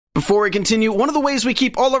Before we continue, one of the ways we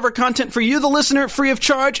keep all of our content for you, the listener, free of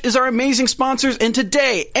charge is our amazing sponsors, and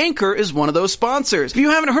today, Anchor is one of those sponsors. If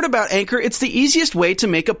you haven't heard about Anchor, it's the easiest way to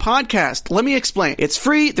make a podcast. Let me explain. It's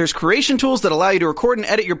free, there's creation tools that allow you to record and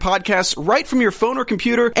edit your podcasts right from your phone or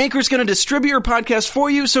computer. Anchor's going to distribute your podcast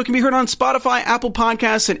for you so it can be heard on Spotify, Apple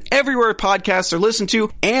Podcasts, and everywhere podcasts are listened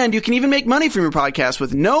to, and you can even make money from your podcast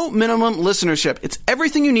with no minimum listenership. It's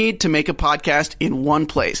everything you need to make a podcast in one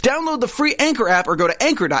place. Download the free Anchor app or go to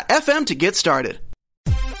anchor.fm to get started.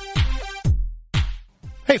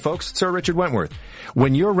 Hey folks, Sir Richard Wentworth.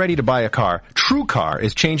 When you're ready to buy a car, TrueCar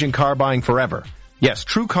is changing car buying forever. Yes,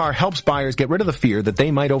 TrueCar helps buyers get rid of the fear that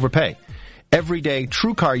they might overpay. Every day,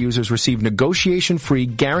 TrueCar users receive negotiation-free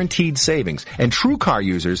guaranteed savings, and TrueCar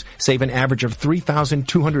users save an average of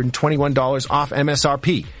 $3,221 off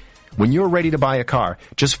MSRP. When you're ready to buy a car,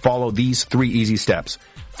 just follow these 3 easy steps.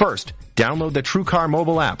 First, download the TrueCar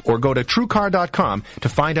mobile app or go to TrueCar.com to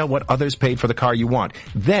find out what others paid for the car you want.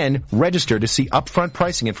 Then, register to see upfront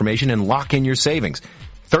pricing information and lock in your savings.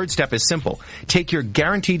 Third step is simple. Take your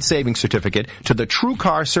guaranteed savings certificate to the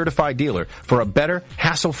TrueCar certified dealer for a better,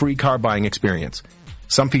 hassle-free car buying experience.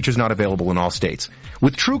 Some features not available in all states.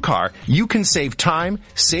 With TrueCar, you can save time,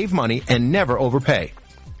 save money, and never overpay.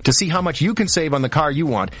 To see how much you can save on the car you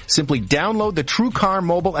want, simply download the TrueCar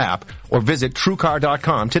mobile app or visit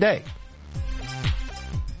TrueCar.com today.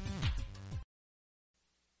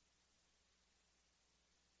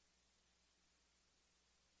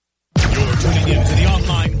 You're tuning in to the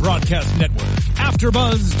online broadcast network,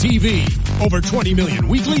 AfterBuzz TV. Over 20 million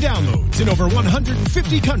weekly downloads in over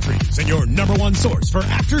 150 countries, and your number one source for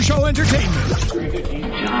after-show entertainment.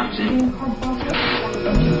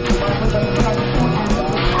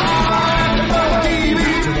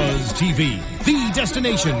 AfterBuzz TV, the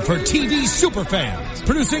destination for TV superfans,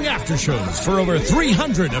 producing aftershows for over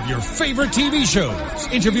 300 of your favorite TV shows,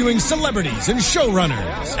 interviewing celebrities and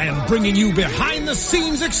showrunners, and bringing you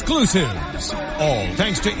behind-the-scenes exclusives. All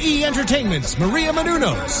thanks to E! Entertainment's Maria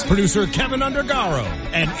Menounos, producer Kevin Undergaro,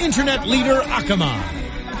 and internet leader Akamai.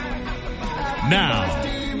 Now,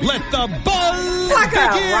 let the buzz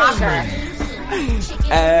begin!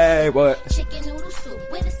 Hey, what?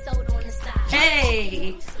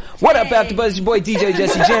 Hey. What up, AfterBuzz? It's your boy DJ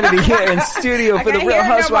Jesse Janity here in studio for the Real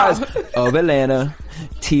Housewives of Atlanta.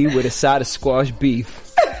 Tea with a side of squash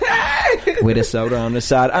beef. With a soda on the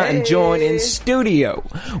side. I am joined in studio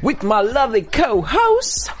with my lovely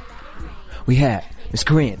co-hosts. We have Miss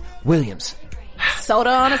Corinne Williams.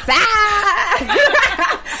 Soda on the side.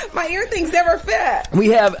 My ear things never fit. We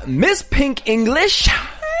have Miss Pink English.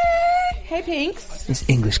 Hey, Pinks. Miss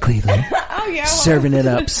English Cleveland. Oh, yeah. Serving it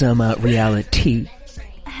up some reality.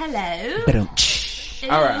 Hello.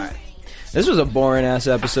 All right. This was a boring-ass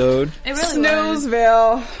episode. It really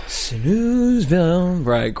Snoozeville. Snoozeville.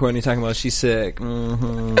 Right, Courtney talking about she's sick.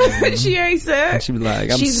 Mm-hmm. She ain't sick. And she was like,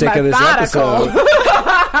 I'm She's sick of this methodical. episode.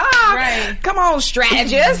 Right. Come on,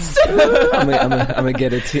 strategist. I'm gonna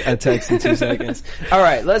get a text in 2 seconds. All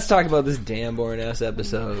right, let's talk about this damn boring-ass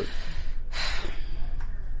episode.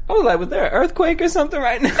 I was like, was there an earthquake or something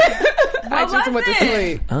right now? I just went to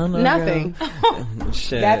sleep. Oh, no, Nothing.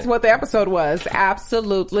 Shit. That's what the episode was.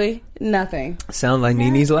 Absolutely nothing. Sound like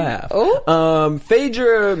Nene's laugh. Oh.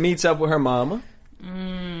 Phaedra meets up with her mama.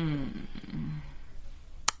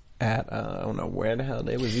 At, I don't know where the hell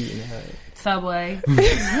they was eating at. Subway.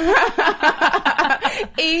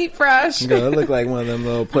 Eat fresh. Girl, it looked like one of them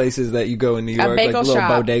little places that you go in New York. bagel like a little shop.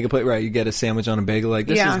 bodega place. Right, you get a sandwich on a bagel. Like,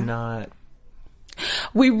 this Yeah. is not...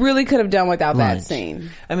 We really could have done without that Lunch.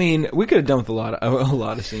 scene. I mean, we could have done with a lot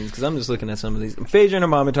of scenes, because I'm just looking at some of these. Phaedra and her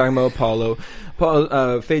mom are talking about Apollo.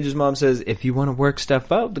 Phaedra's mom says, if you want to work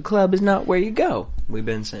stuff out, the club is not where you go. We've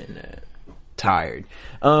been saying that. Tired.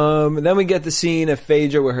 Then we get the scene of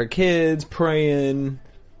Phaedra with her kids praying.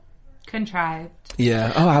 Contrived.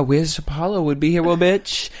 Yeah. Oh, I wish Apollo would be here. Well,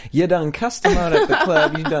 bitch, you done cussed him out at the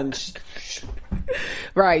club. You done...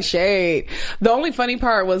 Right, shade. The only funny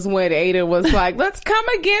part was when Ada was like, let's come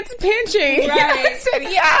against pinching. Right. I said,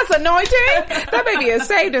 yes, anointing. That baby is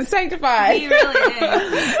saved and sanctified. He really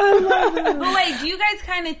is. I love it. But wait, do you guys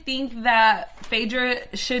kind of think that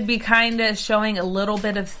Phaedra should be kind of showing a little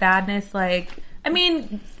bit of sadness? Like, I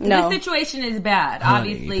mean, No. the situation is bad,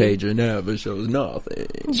 Honey, obviously. Phaedra never shows nothing.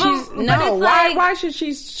 No, why should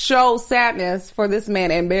she show sadness for this man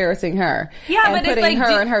embarrassing her? Yeah, and but it's putting like,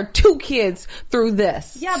 her and her 2 kids through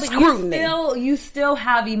this. Yeah, but scrutiny. you still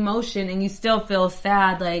have emotion and you still feel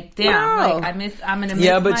sad. Like, damn, No. like I'm gonna miss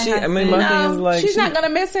Yeah, but my I mean, husband. my thing is like, she's not gonna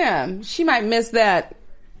miss him. She might miss that.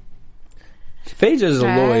 Phaedra's a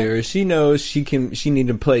lawyer. She knows she need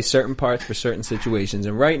to play certain parts for certain situations.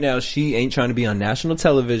 And right now, she ain't trying to be on national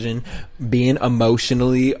television, being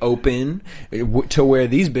emotionally open to where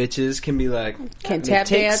these bitches can be like, can tap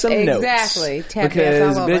take dance. some notes. Exactly. Tap because,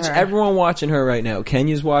 dance all over bitch, her. everyone watching her right now.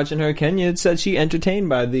 Kenya's watching her. Kenya said she entertained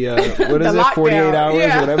by the, what is it, lockdown. 48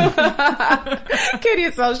 hours, whatever.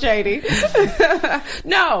 Kenya's so shady.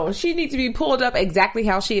 No, she needs to be pulled up exactly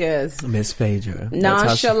how she is. Miss Phaedra.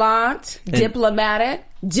 Nonchalant, diplomatic,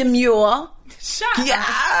 demure.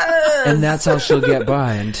 Yes. And that's how she'll get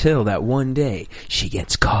by until that one day she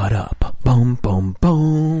gets caught up. Boom, boom,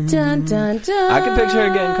 boom. Dun, dun, dun. I can picture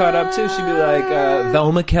her getting caught up too. She'd be like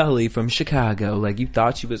Velma Kelly from Chicago. Like, you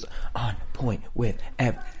thought she was on point with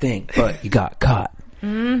everything, but you got caught.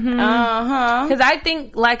 Mm-hmm. Because I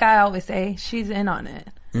think, like I always say, she's in on it.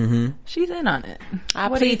 Mm-hmm. She's in on it.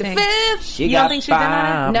 What do you think? She you got don't think she's in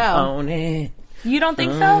on it? No. On it. You don't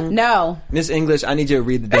think so? No. Miss English, I need you to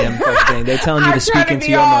read the damn fucking thing. They're telling you to speak into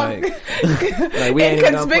your mic. Like, we ain't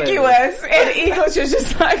even gonna play it. Inconspicuous. And English is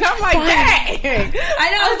just like, I'm like, dang. I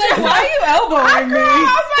know. I was like, why are you elbowing me?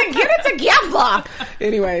 I was like, get it together.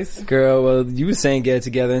 Anyways. Girl, well, you were saying get it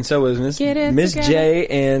together, and so was Miss J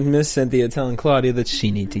and Miss Cynthia telling Claudia that she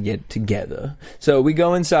need to get together. So we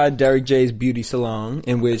go inside Derek J's beauty salon,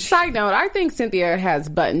 in which... Side note, I think Cynthia has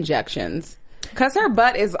butt injections. Because her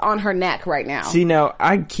butt is on her neck right now. See, now,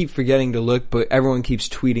 I keep forgetting to look, but everyone keeps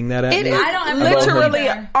tweeting that at It me. is I don't ever literally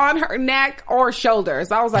look. on her neck or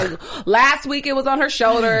shoulders. I was like, last week it was on her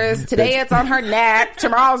shoulders. Today it's on her neck.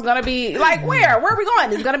 Tomorrow's going to be, like, where? Where are we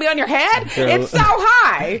going? Is it going to be on your head? Girl, it's so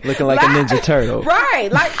high. Looking like a Ninja Turtle. Right.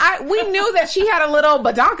 Like, we knew that she had a little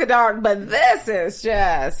badonkadonk, but this is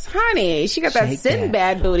just, honey, she got that Shake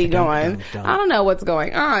Sinbad that. booty going. Dun. I don't know what's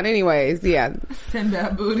going on. Anyways, yeah.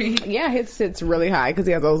 Sinbad booty. Yeah, his sits really high because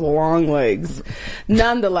he has those long legs.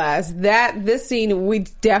 Nonetheless, this scene we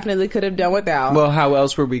definitely could have done without. Well, how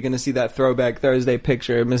else were we going to see that Throwback Thursday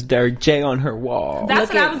picture of Miss Derek J on her wall?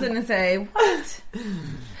 That's what I was going to say. What?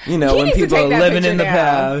 You know, He when needs to people take are that living in the picture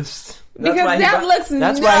down. past. Because that looks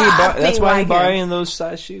That's why nothing he's like him. buying those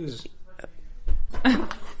size shoes.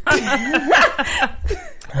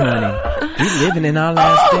 Honey, we living in our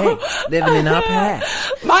last day, living in our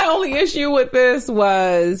past. My only issue with this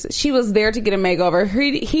was she was there to get a makeover.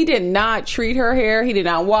 He did not treat her hair. He did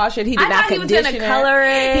not wash it. He did not condition it. He was gonna color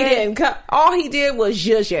it. He didn't cut. All he did was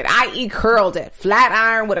zhuzh it, i.e. curled it. Flat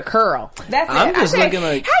iron with a curl. That's it. I'm just I said, looking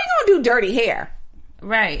like... how you gonna do dirty hair?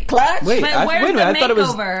 Right. Clutch? Wait, But where's wait a minute. the I thought it was.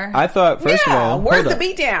 makeover? I thought first of all, where's hold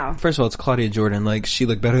the up. beatdown? First of all, it's Claudia Jordan. Like, she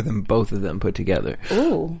looked better than both of them put together.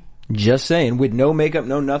 Ooh. Just saying, with no makeup,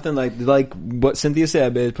 no nothing, like what Cynthia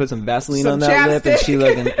said, bitch, put some Vaseline Some on that lip, and chapstick. she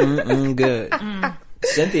looking good.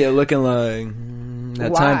 Cynthia looking like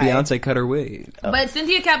that time Why? Beyonce cut her wig. But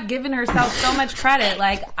Cynthia kept giving herself so much credit.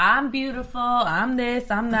 Like, I'm beautiful, I'm this,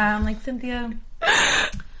 I'm that. I'm like, Cynthia.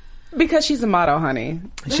 Because she's a model, honey.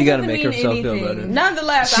 She got to doesn't make mean herself feel anything. better.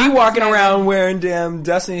 Nonetheless, She I'm walking just around wearing damn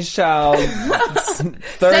Destiny's Child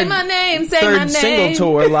third, Say my name, say third my single name.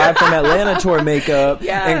 tour live from Atlanta tour makeup,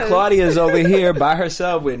 Yes. and Claudia's over here by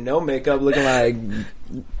herself with no makeup, looking like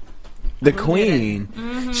the queen.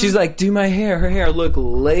 Mm-hmm. She's like, do my hair. Her hair look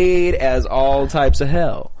laid as all types of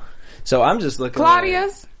hell. So I'm just looking.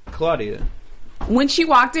 Claudia's? Like, Claudia. When she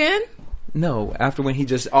walked in? No, after when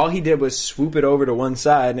all he did was swoop it over to one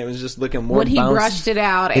side, and it was just looking more When he bounced. brushed it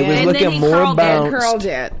out It was and looking then he more curled it, bounced. curled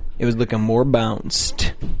it. It was looking more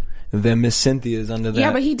bounced than Miss Cynthia's under that.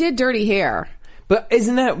 Yeah, but he did dirty hair. But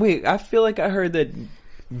isn't that... Wait, I feel like I heard that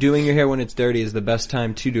doing your hair when it's dirty is the best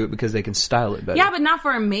time to do it because they can style it better. Yeah, but not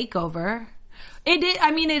for a makeover. It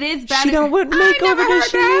is better. She don't... What makeover does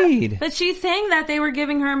she need? But she's saying that they were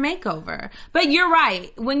giving her a makeover. But you're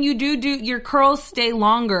right. When you do your curls stay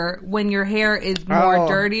longer when your hair is more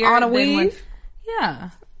dirtier. On a than when- weave? Yeah.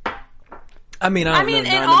 I mean, I don't know in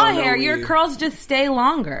nothing all about no hair, your weave. curls just stay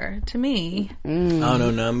longer to me. I don't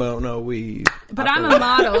know nothing about no weave. But I'm a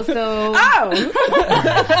model, so Oh.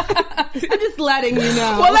 I'm just letting you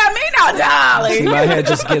know. Well, let me know, See, darling. my hair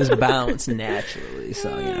just gets bounced naturally,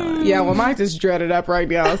 so, you know. Yeah, well, mine's just dreaded up right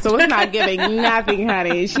now, so it's not giving nothing,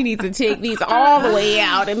 honey. She needs to take these all the way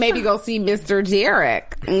out and maybe go see Mr.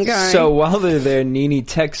 Derek. Okay. So while they're there, Nene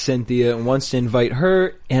texts Cynthia and wants to invite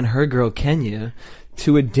her and her girl Kenya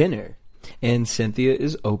to a dinner. And Cynthia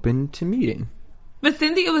is open to meeting. But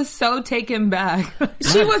Cynthia was so taken back.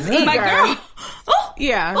 she was eager. My girl. Oh,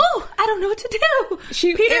 Yeah. Oh, I don't know what to do.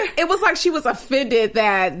 It was like she was offended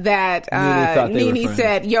that Nene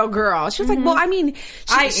said, "Yo, girl." She was like, "Well, I mean,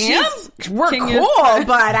 we're cool,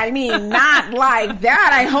 but I mean, not like that.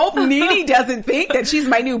 I hope Nene doesn't think that she's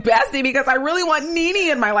my new bestie because I really want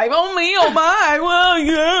Nene in my life. Oh me, oh my, well,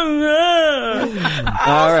 yeah."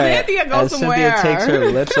 All right. Cynthia goes somewhere. Cynthia takes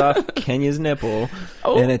her lips off Kenya's nipple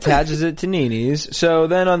and attaches it to Nene's. So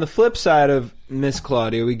then on the flip side of Miss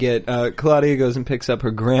Claudia, we get Claudia goes and picks up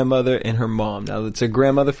her grandmother and her mom. Now it's her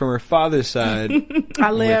grandmother from her father's side.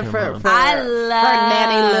 I live for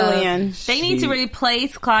Nanny Lillian. They need to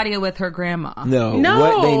replace Claudia with her grandma. No,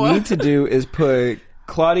 what they need to do is put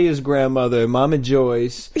Claudia's grandmother, Mama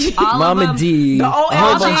Joyce, Mama D, the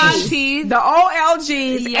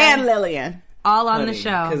OLGs, and Lillian. All on the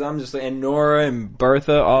show. Because I'm just and Nora and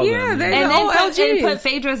Bertha, all of them. And put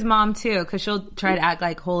Phaedra's mom too, because she'll try to act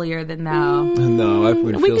like holier than thou. No, I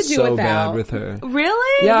would feel so bad with her.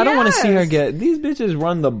 Really? Yeah, I don't want to see her get. These bitches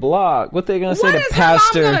run the block. What they gonna say to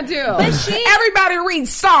Pastor? What is her mom gonna do? Everybody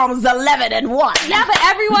reads Psalms 11 and 1. Yeah, but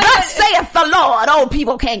everyone. Thus saith the Lord, old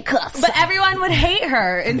people can't cuss. But everyone would hate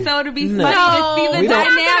her, and so it'd be funny to see the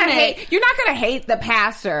dynamic. You're not gonna hate the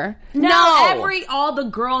pastor. No, all the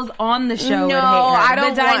girls on the show would hate her. I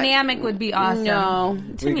don't. The dynamic would be awesome. No,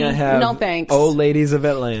 we're gonna have no thanks. Old ladies of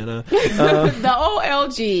Atlanta. The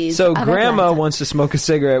OLGs. So Grandma wants to smoke a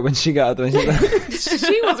cigarette when she got there.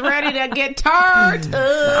 She was ready to get turned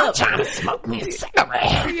up. I'm trying to smoke me a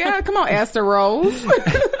cigarette. Yeah, come on, Esther Rose.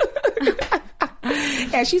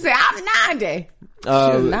 And she said, "I'm 90."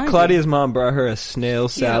 Claudia's mom brought her a snail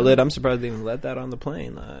salad. I'm surprised they even let that on the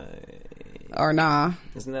plane. Or nah.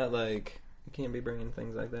 Isn't that like, you can't be bringing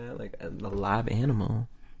things like that, like a live animal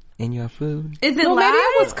in your food? Is it live? Maybe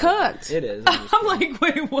it was cooked. It is. I'm like,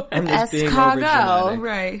 wait, what? I'm just being overdramatic.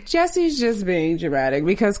 Right. Jesse's just being dramatic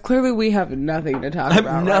because clearly we have nothing to talk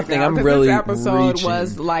about. Nothing. Right now, I'm really this episode reaching.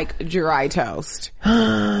 Was like dry toast,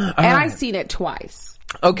 and I've seen it twice.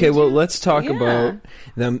 Okay, well, let's talk about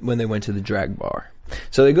them when they went to the drag bar.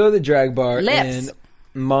 So they go to the drag bar and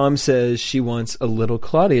Mom says she wants a little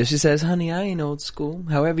Claudia. She says, "Honey, I ain't old school.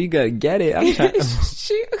 However, you gotta get it." I'm trying.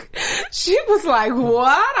 She was like,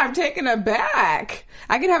 "What? I'm taken aback.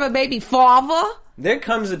 I can have a baby father." There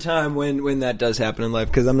comes a time when that does happen in life,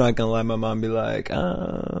 because I'm not gonna lie, my mom be like,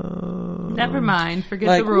 "Oh, never mind, forget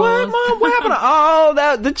like, the rules." What, Mom? What happened to all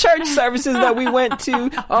the church services that we went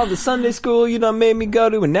to, all the Sunday school you done made me go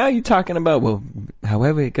to, and now you talking about, well,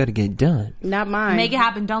 however it gotta get done. Not mine. Make it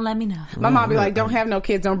happen. Don't let me know. My mom be like, "Don't have no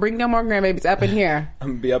kids. Don't bring no more grandbabies up in here." I'm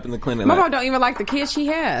gonna be up in the clinic. My mom don't even like the kids she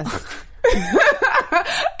has.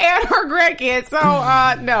 And her grandkids.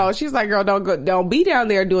 So no, she's like, "Girl, don't be down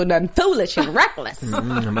there doing nothing foolish and reckless."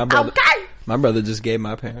 My brother just gave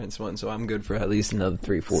my parents one, so I'm good for at least another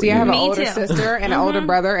 3-4 years. See, I have an older sister and an older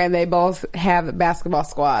brother, and they both have basketball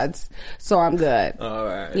squads, so I'm good. All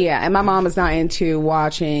right. Yeah, and my mom is not into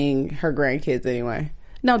watching her grandkids anyway.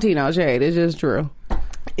 No, Tino, Jade, it's just true.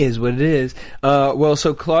 Is what it is. Well,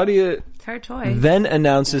 so Claudia It's her choice. Then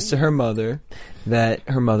announces to her mother that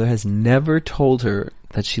her mother has never told her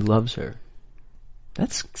that she loves her.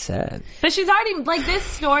 That's sad. But she's already, like, this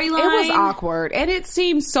storyline. It was awkward, and it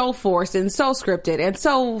seemed so forced and so scripted and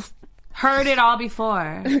so... Heard it all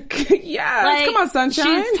before. Yeah, like, come on,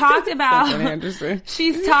 Sunshine. She's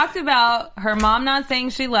talked about her mom not saying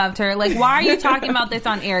she loved her. Like, why are you talking about this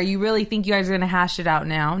on air? You really think you guys are going to hash it out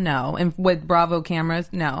now? No. And with Bravo cameras?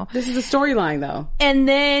 No. This is a storyline, though. And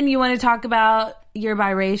then you want to talk about you're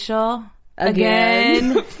biracial?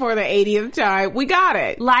 Again. For the 80th time. We got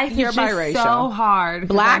it. Life is just so hard.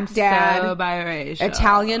 Black dad. So biracial.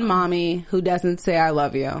 Italian mommy who doesn't say I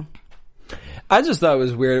love you. I just thought it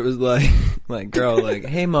was weird. It was like, girl, like,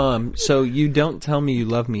 hey, mom, so you don't tell me you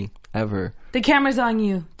love me ever. The camera's on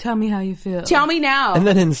you. Tell me how you feel. Tell me now. And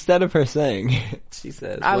then instead of her saying, she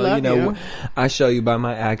says, I love you. I show you by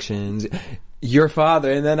my actions. Your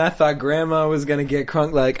father. And then I thought grandma was going to get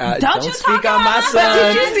crunk like, don't speak on my son.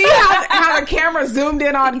 Did you see how the camera zoomed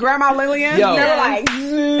in on Grandma Lillian? Yo. They were like,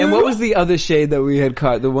 zoom. And what was the other shade that we had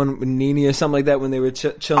caught? The one with Nene or something like that when they were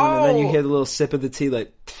chilling and then you hear the little sip of the tea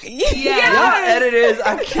like, yeah. Editors,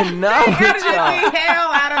 I cannot edited the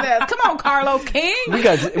hell out of this. Come on, Carlos King. We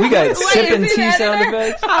got sipping tea sound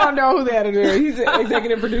effects. I don't know who the editor is. He's the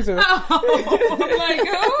executive producer. Oh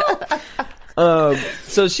my God.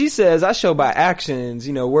 So she says, I show by actions,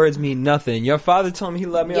 words mean nothing. Your father told me he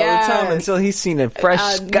loved me all the time until he's seen a fresh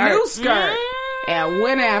skirt. New skirt. And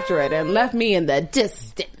went after it and left me in the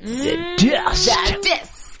distance. The dust. The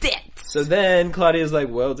distance. So then Claudia's like,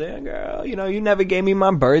 well, damn, girl, you know, you never gave me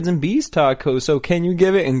my birds and bees taco, so can you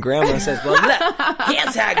give it? And Grandma says, well, look,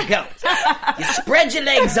 here's how it goes. You spread your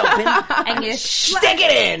legs open and you stick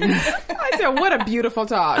it in. I said, what a beautiful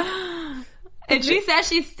talk. And she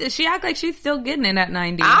says she act like she's still getting it at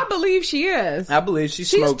 90. I believe she is. I believe she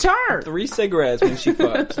smoked 3 cigarettes when she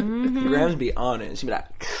fucks. Grams be on it. She be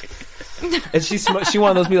like... And she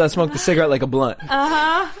one of those people that smoke the cigarette like a blunt.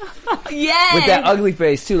 Yeah. With that ugly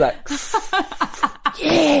face too, like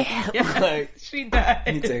yeah. Like, she does.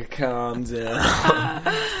 Need to calm down.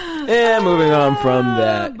 And moving on from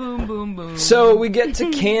that. Boom, boom, boom. So we get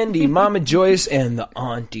to Candy, Mama Joyce, and the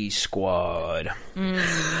Auntie Squad.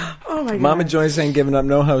 Oh my god. Mama Joyce ain't giving up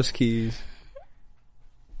no house keys.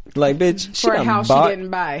 Like, bitch, she for a house she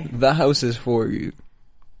didn't buy. The house is for you.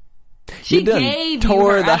 She gave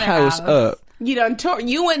tore you the house up.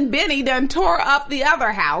 You and Benny done tore up the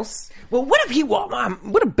other house. Well, what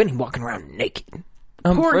if Benny walking around naked?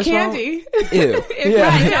 Poor Candy. Ew. Yeah.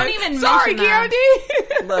 Right, don't even Sorry, Candy.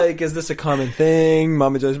 Like, is this a common thing?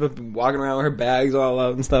 Mama Joyce been walking around with her bags all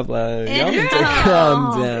out and stuff like. Y'all need to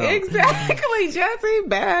calm down. Exactly, Jesse.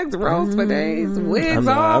 Bags, rolls for days, wigs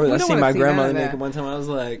off. I seen my grandmother naked one time. I was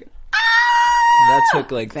like. That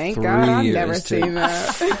took like Thank 3 God I've years never to seen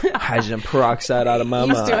that. hydrogen peroxide out of my mind.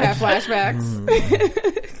 You still have flashbacks?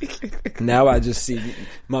 Now I just see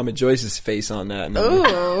Mama Joyce's face on that. And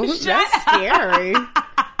ooh, that's scary.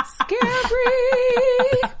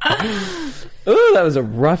 Ooh, that was a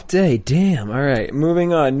rough day. Damn. All right,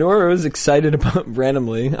 moving on. Nora was excited about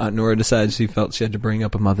randomly. Nora decided she felt she had to bring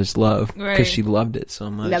up a mother's love because she loved it so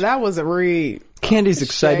much. Now that was a read. Candy's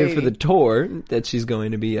excited for the tour that she's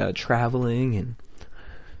going to be traveling, and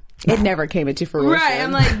it never came into fruition. Right,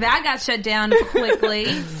 I'm like, that got shut down quickly.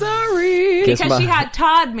 Sorry. Because she had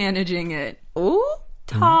Todd managing it. Ooh.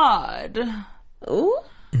 Todd. Ooh.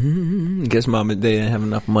 Guess they didn't have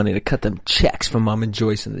enough money to cut them checks from Mama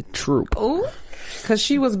Joyce and the troop. Ooh. Because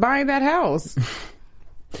she was buying that house.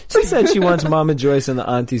 She said she wants Mama Joyce and the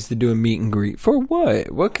aunties to do a meet and greet. For what?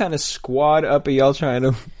 What kind of squad up are y'all trying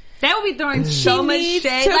to... They would be throwing so much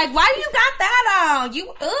shade. Like, why you got that on?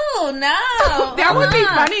 No. That would be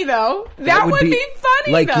funny, though. That would be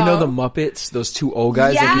funny, like, though. you know the Muppets? Those 2 old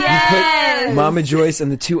guys? That you put Mama Joyce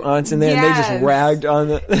and the 2 aunts in there, and they just ragged on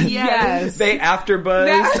the... Yes. They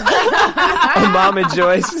AfterBuzz. A Mama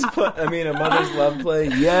Joyce a Mother's Love play.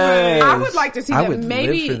 Yes. I would like to see that,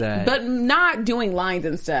 maybe, live for that. But not doing lines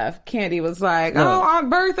and stuff. Candy was like, "Oh,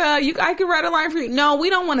 Aunt Bertha, I could write a line for you." No,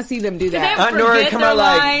 we don't want to see them do that. Aunt Nora come out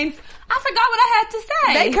like, I forgot what I had to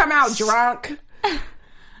say. They come out drunk.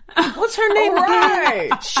 What's her name again?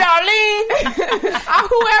 Charlene.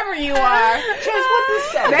 Whoever you are.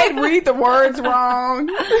 They'd read the words wrong.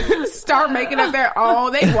 Start making up their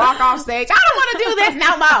own. They'd walk off stage. I don't want to do this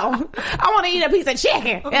no more. I want to eat a piece of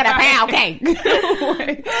chicken and a pound cake.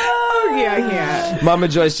 Oh, yeah. Mama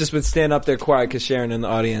Joyce just would stand up there quiet because Sharon in the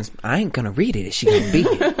audience. I ain't going to read it. Is she going to be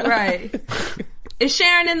here? Right. Is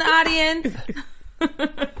Sharon in the audience?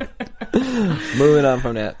 Moving on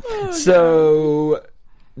from that. So...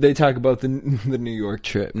 They talk about the New York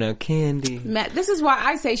trip. Now, Candy. This is why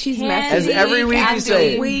I say she's messy. As every week you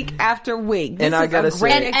say. Week after week. This and I gotta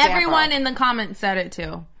say. And everyone in the comments said it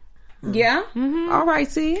too. Yeah? Mm-hmm. All right,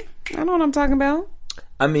 see? I know what I'm talking about.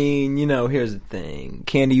 I mean, here's the thing.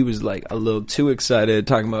 Candy was like a little too excited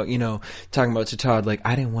talking about to Todd, like,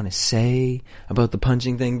 I didn't want to say about the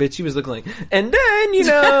punching thing, bitch. She was looking like, and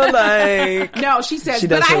then, like. No, she says,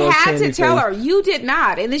 but I had to tell her, you did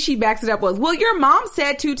not. And then she backs it up with, well, your mom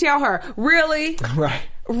said to tell her. Really? Right.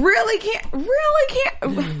 Really can't.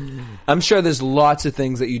 I'm sure there's lots of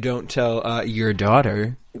things that you don't tell your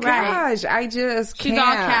daughter. Gosh, I just can't. She's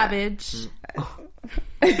all cabbage.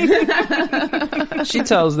 She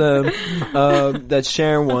tells them that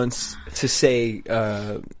Sharon wants to say,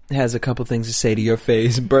 has a couple things to say to your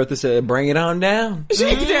face. Bertha said, bring it on down. She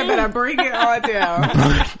said, better bring it on down.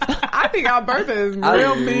 I think our Bertha is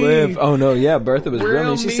real mean. Oh, no, yeah, Bertha was real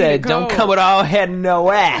mean. She said, don't come with all head and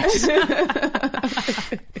no ass.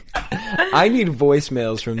 I need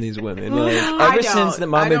voicemails from these women. Like, ever since the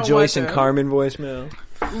Mama Joyce and Carmen voicemail.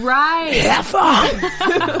 Right.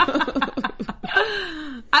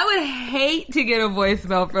 I would hate to get a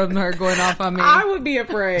voicemail from her going off on me. I would be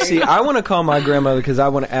afraid. See, I want to call my grandmother because I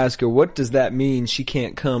want to ask her, what does that mean she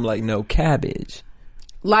can't come like no cabbage?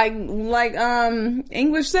 Like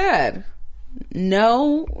English said.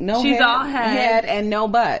 No, she's all head and no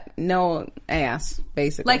butt, no ass,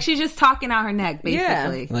 basically. Like she's just talking out her neck,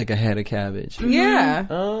 basically. Like a head of cabbage. Yeah.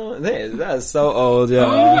 Oh, that's so old,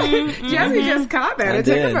 yo. Jesse just caught that. It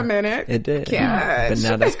took him a minute. It did. Gosh. But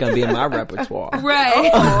now that's going to be in my repertoire.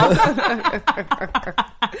 Right.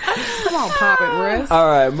 Come on, pop it, Riz. All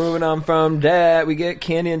right, moving on from that, we get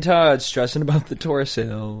Candy and Todd stressing about the tour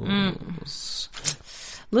sales.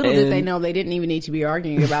 Little did they know they didn't even need to be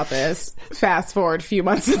arguing about this. Fast forward a few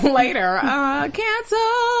months later. Cancel,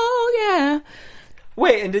 yeah.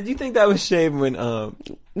 Wait, and did you think that was shade when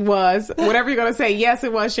was whatever you're gonna say? Yes,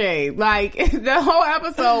 it was shade. Like the whole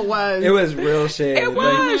episode was. It was real shade. It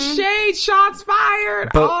was shade. Shots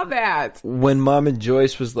fired. All that. When Mama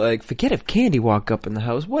Joyce was like, "Forget if Candy walk up in the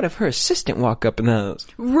house. What if her assistant walk up in the house?"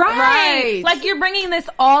 Right. Like you're bringing this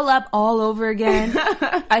all up all over again.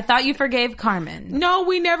 I thought you forgave Carmen. No,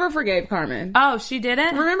 we never forgave Carmen. Oh, she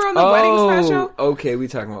didn't. Remember on the wedding special? Okay, we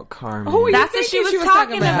talking about Carmen. Who That's what she was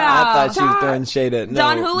talking about. I thought she was throwing shade at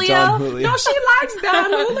Don Julio. No, she likes Don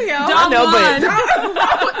Julio.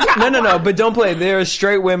 No, but don't play. There are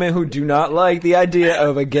straight women who do not like the idea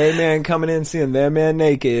of a gay man coming in seeing their man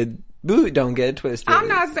naked. Boo, don't get it twisted. I'm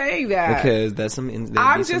not saying that. Because that's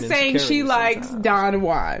I'm just saying she likes Don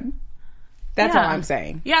Juan. That's all I'm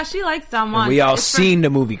saying. Yeah, she likes Don Juan. And we all seen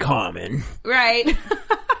the movie Carmen. Right.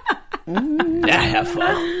 Have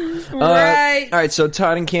fun. Right. All right, so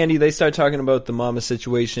Todd and Candy, they start talking about the mama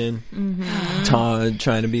situation. Mm-hmm. Todd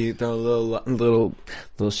trying to throw a little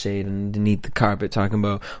shade underneath the carpet, talking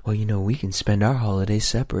about, well, we can spend our holidays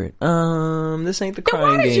separate. This ain't the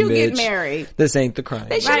crying game, bitch. Why did you get married? This ain't the crying.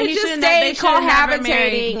 They should have just stayed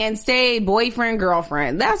cohabitating and stayed boyfriend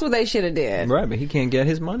girlfriend. That's what they should have did. Right, but he can't get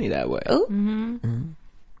his money that way. Ooh. Mm-hmm.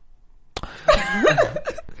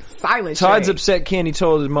 Silent Todd's shade. upset Candy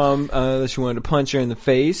told his mom that she wanted to punch her in the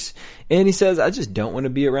face, and he says, I just don't want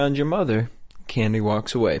to be around your mother. Candy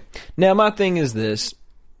walks away. Now, my thing is this.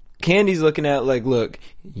 Candy's looking at like, look,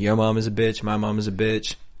 your mom is a bitch, my mom is a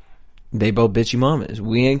bitch. They both bitchy mamas.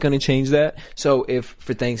 We ain't gonna change that. So if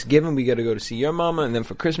for Thanksgiving we gotta go to see your mama, and then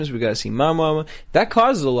for Christmas we gotta see my mama, that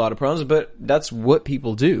causes a lot of problems, but that's what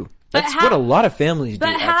people do. That's what a lot of families do,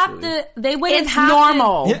 actually. They wouldn't it's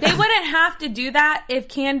normal. They wouldn't have to do that if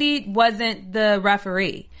Candy wasn't the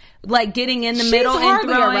referee. Like getting in the middle and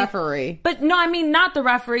throwing. A referee. But no, I mean not the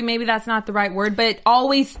referee. Maybe that's not the right word. But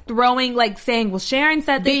always throwing, like saying, "Well, Sharon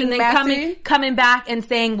said this," and then coming back and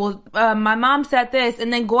saying, "Well, my mom said this,"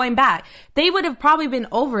 and then going back. They would have probably been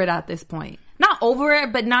over it at this point. Not over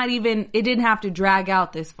it, but not even. It didn't have to drag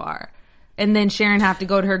out this far. And then Sharon have to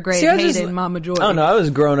go to her grave hating Mama Joy. Oh no, I was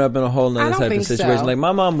growing up in a whole nother type of situation. So. Like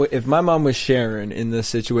my mom, if my mom was Sharon in this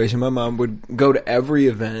situation, my mom would go to every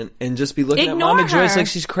event and just be looking at Mama Joyce like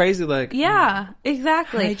she's crazy. Like, yeah,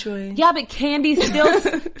 exactly. Hi, Joy. Yeah, but Candy's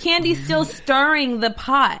still stirring the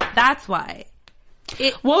pot. That's why.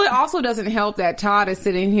 It also doesn't help that Todd is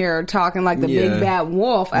sitting here talking like the big bad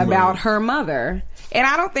wolf about her mother. And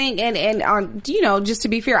I don't think, and just to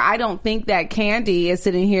be fair, I don't think that Candy is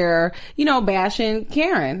sitting here, bashing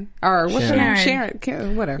Karen or what's her name?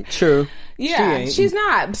 Sharon, whatever. True. Yeah, she's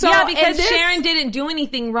not. So, yeah, because Sharon didn't do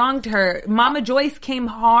anything wrong to her. Mama Joyce came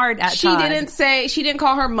hard at Todd. She didn't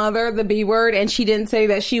call her mother the B word, and she didn't say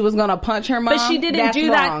that she was going to punch her mom. But she didn't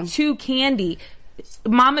do that to Candy.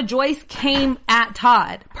 Mama Joyce came at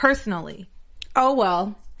Todd personally. Oh,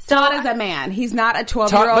 well. Todd is a man. He's not a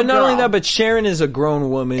 12-year-old But not girl. only that, but Sharon is a grown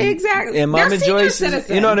woman. Exactly. And Mama Joyce citizens.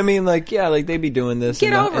 is, you know what I mean? Like, yeah, like they be doing this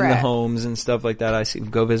in over the homes and stuff like that. I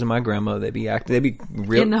go visit my grandmother. They be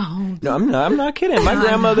real. In the home. No, I'm not kidding. My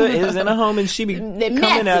grandmother is in a home and she be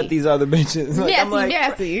coming at these other bitches. Like, I'm like,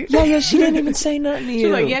 messy. Yeah, she didn't even say nothing to you.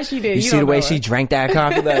 She's like, yes, she did. You see the way she drank that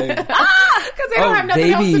coffee? Like, because they don't have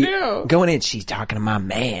nothing else to do. Going in, she's talking to my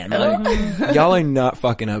man. Like, y'all are not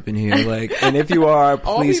fucking up in here. Like, and if you are,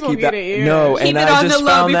 please keep that. No, keep and it I on just the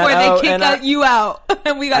low found before that they out, kick you out.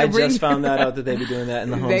 And we gotta I just found that out that they be doing that in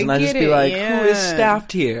the homes, and I just be like, who is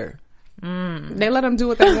staffed here? They let them do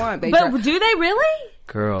what they want. But do they really?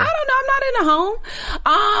 Girl, I don't know. I'm not in a home.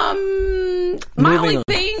 My only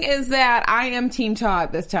thing is that I am Team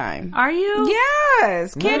Todd this time. Are you?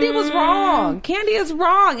 Yes. Candy was wrong. Candy is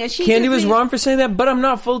wrong, and Candy was wrong for saying that. But I'm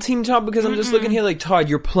not full Team Todd because I'm just looking here like, Todd,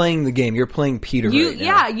 you're playing the game. You're playing Peter right now.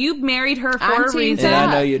 Yeah, you married her for a reason. And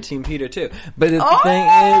I know you're Team Peter too. But the thing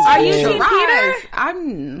is, are you Team Peter?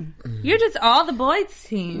 You're just all the boys'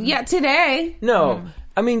 team. Yeah, today. No.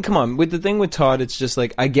 I mean, come on. With the thing with Todd, it's just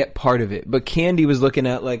like, I get part of it. But Candy was looking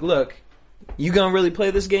at like, look, You gonna really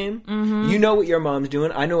play this game? Mm-hmm. You know what your mom's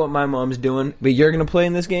doing. I know what my mom's doing. But you're gonna play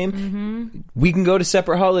in this game? Mm-hmm. We can go to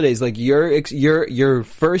separate holidays. Like, your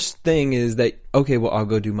first thing is that, okay, well, I'll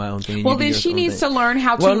go do my own thing. Well, then she needs to learn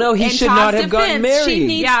how to... Well, no, he should not have gotten married. She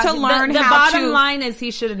needs to learn the how to... The bottom line is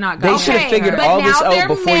he should have not gotten married. They should have figured all this out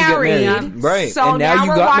before you get married. Right. So and now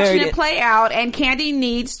we're watching it play out, and Candy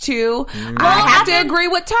needs to... I have to agree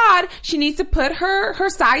with Todd. She needs to put her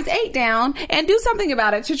size 8 down and do something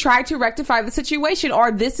about it to try to rectify the situation,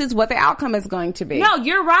 or this is what the outcome is going to be. No,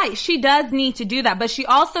 you're right. She does need to do that, but she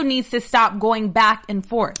also needs to stop going back and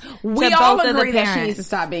forth. We all agree that she needs to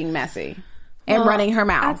stop being messy and running her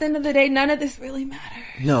mouth. At the end of the day, none of this really matters.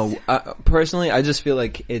 No, personally, I just feel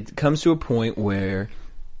like it comes to a point where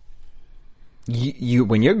you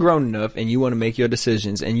when you're grown enough and you want to make your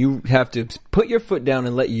decisions, and you have to put your foot down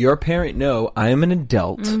and let your parent know, I am an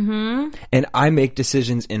adult and I make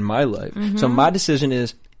decisions in my life. So my decision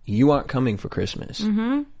is, you aren't coming for Christmas.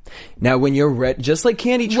 Now, when you're ready, just like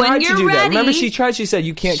Candy tried to do that. Remember, she said,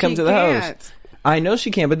 you can't come to the house. I know she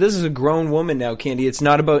can, but this is a grown woman now, Candy. It's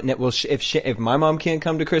not about, well, if my mom can't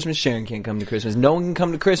come to Christmas, Sharon can't come to Christmas. No one can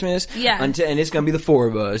come to Christmas. Yeah. And it's going to be the 4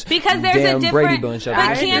 of us. Because there's a different...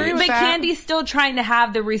 But Candy's still trying to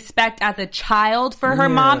have the respect as a child for her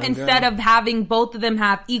mom instead of having both of them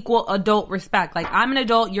have equal adult respect. Like, I'm an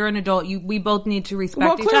adult, you're an adult. We both need to respect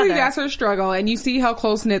each other. Well, clearly that's her struggle, and you see how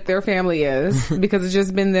close-knit their family is because it's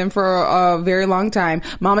just been them for a very long time.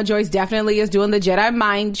 Mama Joyce definitely is doing the Jedi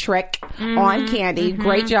mind trick on Candy.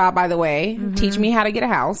 Great job, by the way. Teach me how to get a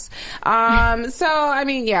house. So, I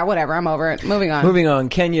mean, yeah, whatever. I'm over it. Moving on.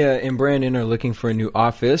 Kenya and Brandon are looking for a new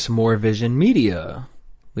office. More Vision Media.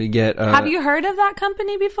 We get... Have you heard of that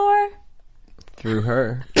company before? Through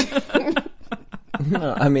her.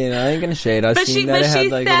 No, I mean, I ain't gonna shade. I've seen that it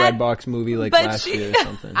had like a Redbox movie like last year or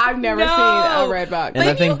something. I've never seen a Redbox. And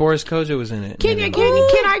I think Boris Kodjoe was in it. Can I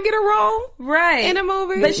get a role? Right. In a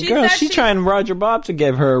movie? But she's trying Roger Bob to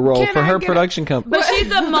give her a role for her production company. But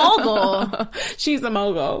she's a mogul. She's a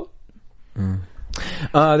mogul.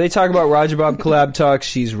 They talk about Roger Bob collab talk.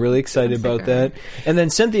 She's really excited about that. And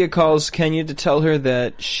then Cynthia calls Kenya to tell her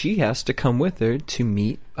that she has to come with her to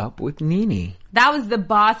meet up with Nene. That was the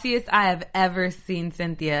bossiest I have ever seen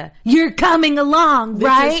Cynthia. You're coming along,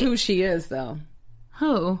 right? This is who she is, though.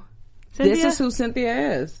 Who? Cynthia? This is who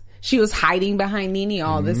Cynthia is. She was hiding behind Nene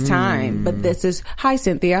all this time. But this is... Hi,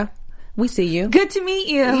 Cynthia. We see you. Good to meet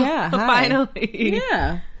you. Yeah, hi. Finally.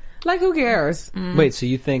 Yeah. Like, who cares? Wait, so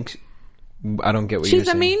you think... I don't get what you're saying.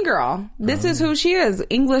 She's a mean girl. This is who she is.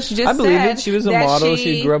 English just said... I believe it. She was a model.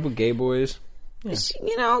 She grew up with gay boys.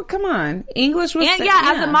 Yeah. Come on. English was...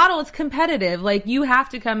 as a model, it's competitive. Like, you have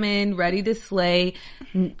to come in ready to slay,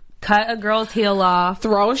 cut a girl's heel off.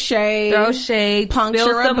 Throw shade. Puncture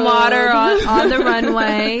spill some water on the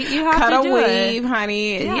runway. You have cut to do a weave,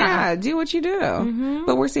 honey. Yeah, do what you do.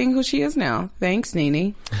 But we're seeing who she is now. Thanks,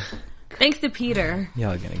 Nene. Thanks to Peter.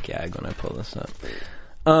 Y'all are going to gag when I pull this up.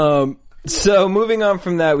 So moving on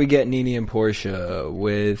from that, we get Nene and Portia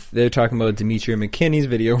they're talking about Demetria McKinney's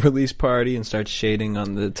video release party and start shading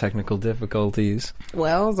on the technical difficulties.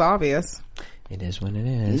 Well, it's obvious. It is what it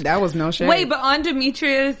is. That was no shade. Wait, but on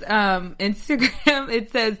Demetria's Instagram,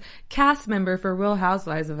 it says cast member for Real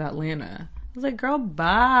Housewives of Atlanta. I was like, girl,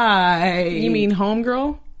 bye. You mean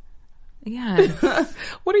homegirl? Yeah.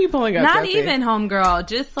 What are you pulling up? Not Jesse? Even homegirl,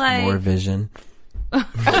 just like More Vision.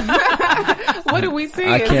 What do we see?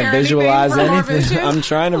 I can't visualize anything. I'm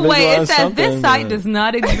trying to visualize something. Wait, it says this site does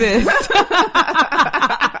not exist.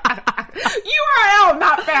 URL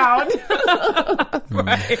not found.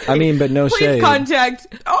 Right. I mean, but no shade. Please contact.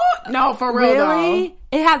 Oh no, for real. Really?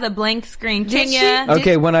 Though. It has a blank screen. Kenya.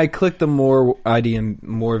 Okay, when I click the More Vision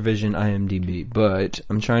IMDb, but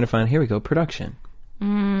I'm trying to find. Here we go. Production.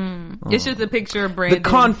 It's just a picture of Brandon. The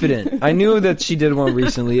Confident. I knew that she did one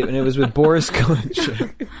recently, and it was with Boris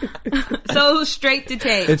Kodjoe. So straight to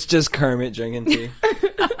tape. It's just Kermit drinking tea.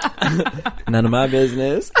 None of my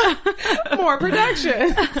business. More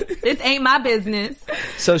production. This ain't my business.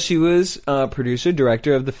 So she was producer,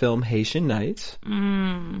 director of the film Haitian Nights.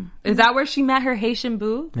 Is that where she met her Haitian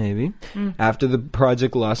boo? Maybe. After the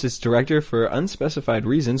project lost its director for unspecified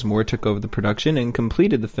reasons, Moore took over the production and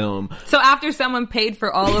completed the film. So after someone paid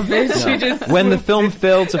for all of this, she just... When the film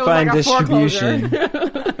failed to find distribution,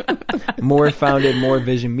 Moore founded More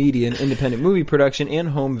Vision Media, an independent movie production and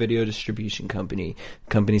home video distribution company.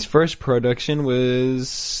 The company's first production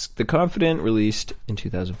was The Confident, released in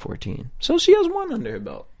 2014. So she has one under her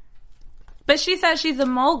belt. But she says she's a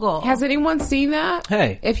mogul. Has anyone seen that?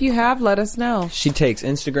 Hey. If you have, let us know. She takes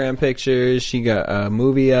Instagram pictures. She got a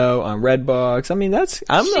movie out on Redbox. I mean, I'm not mad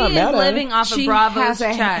at her. She is living off of Bravo's She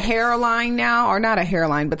has a hairline now, or not a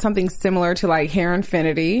hairline, but something similar to like Hair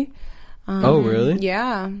Infinity. Oh, really?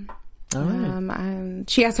 Yeah. All right.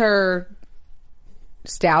 She has her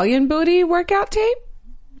Stallion Booty workout tape.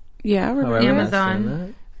 Yeah, I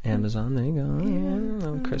remember. Amazon, there you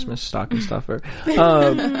go. Christmas stocking stuffer.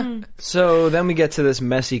 So then we get to this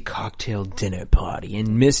messy cocktail dinner party,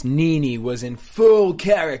 and Miss Nene was in full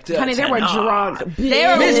character. Honey, they were drunk. They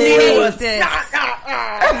were Miss Nene was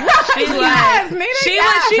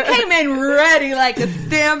She came in ready like a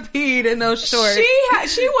stampede in those shorts.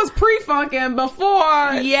 She was pre-funking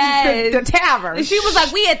before the tavern. She was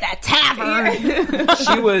like, we at that tavern.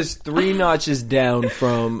 She was 3 notches down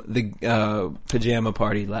from the pajama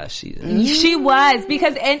party last season. She was,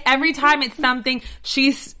 because every time it's something,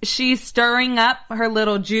 she's stirring up her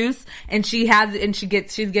little juice, and she's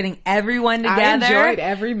getting everyone together. I enjoyed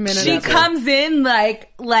every minute. She comes in like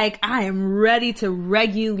I am ready to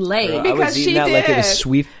regulate. Girl, because I was eating she that did. like it was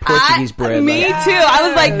sweet Portuguese bread. Me too. I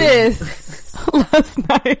was like this last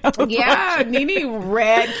night. Yeah, Nene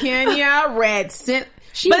read Kenya, read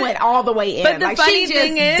She went all the way in. But the funny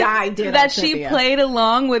thing is that she played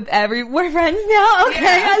along with we're friends now. Okay,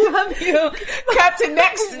 yeah. I love you. Cut to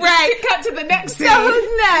next. Right. Cut to the next scene. So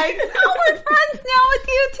who's next? Oh, we're friends now with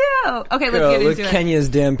you too. Okay, let's get into it. Kenya's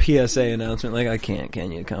damn PSA announcement. Like, I can't.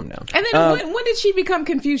 Kenya, calm down. And then when did she become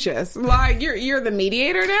Confucius? Like, you're the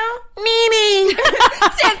mediator now? Nene.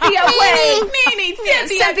 Cynthia, wait. Nene,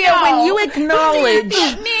 Cynthia, when you acknowledge.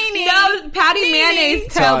 Nene. No, Patty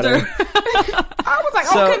Mayonnaise told her. I was like,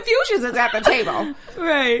 Confucius is at the table.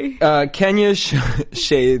 Right. Kenya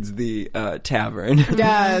shades the tavern.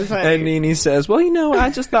 Does. Right. And Nene says, well, I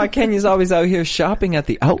just thought Kenya's always out here shopping at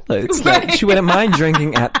the outlets. Right. She wouldn't mind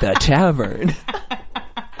drinking at the tavern.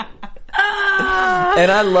 And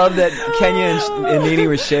I love that Kenya and Nene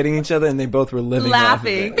were shading each other, and they both were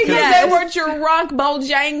laughing because they were drunk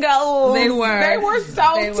Bojangles. They were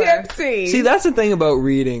so tipsy. See, that's the thing about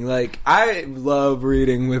reading. Like, I love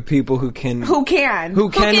reading with people who can read,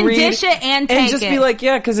 dish it and take just be like,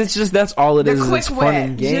 yeah, because it's just that's all it is. It's fun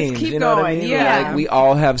and games. Just keep you know going. What I mean? Yeah, like, we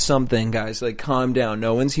all have something, guys. Like, calm down.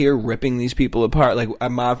 No one's here ripping these people apart. Like,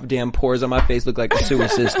 my damn pores on my face look like a sewer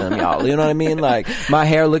system, y'all. You know what I mean? Like, my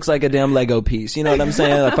hair looks like a damn Lego piece. You know what I'm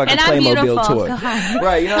saying? A fucking Playmobil toy.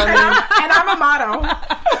 Right, you know what I mean? And I'm a model.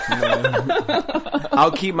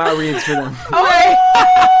 I'll keep my reads for them.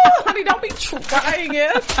 Honey, don't be trying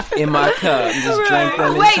it. In my cup. Just drink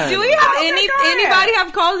them. Wait, do we have anybody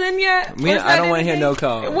have calls in yet? I don't want to hear no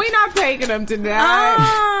calls. We're not taking them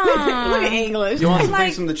tonight. Look at English. You want some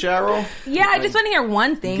things from the chat roll? Yeah, I just want to hear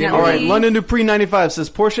one thing. All right, London Dupree 95 says,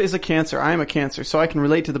 Portia is a Cancer. I am a Cancer, so I can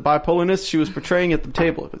relate to the bipolarness she was portraying at the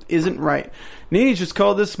table. It isn't right. Nene just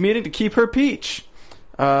called this meeting to keep her peach.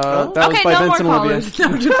 That was by Vincent Olivia. No,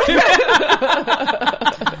 I'm just kidding.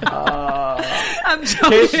 I'm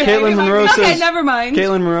joking. Caitlin Monroe says, okay, never mind.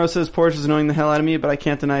 Caitlin Monroe says, Portia's annoying the hell out of me, but I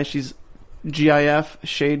can't deny she's GIF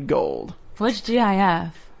shade gold. What's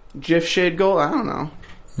GIF? GIF shade gold? I don't know.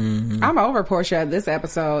 Mm-hmm. I'm over Portia this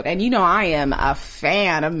episode, and I am a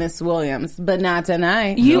fan of Miss Williams, but not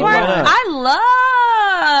tonight.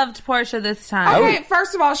 I loved Portia this time. Okay,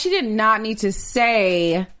 first of all, she did not need to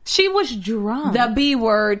say she was drunk. The B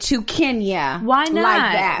word to Kenya. Why not?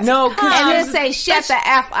 Like that. No, and then say shut the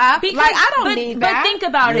F up. Because, like, I don't need that. But think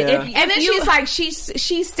about it. And then she's like,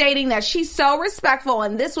 she's stating that she's so respectful,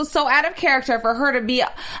 and this was so out of character for her to be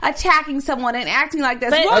attacking someone and acting like this.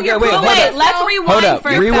 But, wait, let's rewind for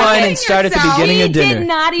a second. Rewind and start at the beginning of dinner. She did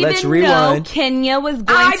not even know Kenya was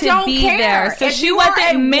going to be there. So she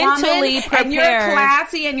wasn't mentally prepared. And you're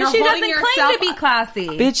classy and you're holding yourself. She doesn't claim to be classy.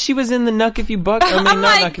 Bitch, she was in the Nuck If You Buck. I mean, I'm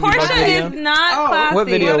not like, Portia is not classy. What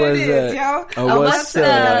video was that? What's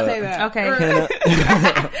that? Okay.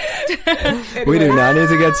 We do not need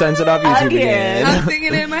to get censored off YouTube again. I'm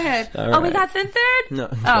singing it in my head. Right. We got censored? No.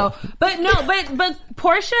 But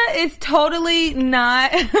Portia is totally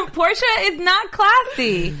not. Portia is not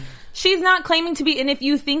classy. She's not claiming to be. And if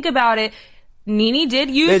you think about it, Nene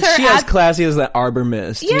did use her. She as classy as that Arbor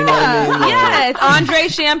Mist. Yeah, you know what I mean? Yes. Andre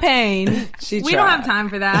Champagne. We don't have time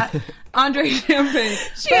for that. Andre Champagne.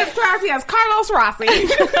 She is classy as Carlos Rossi. 2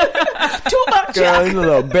 bucks. Girl, a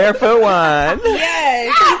little barefoot wine.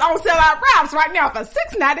 Yes. On sale out Ralph's right now for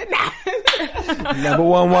 $6.99. Number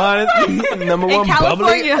one wine. Number one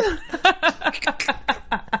bubbly.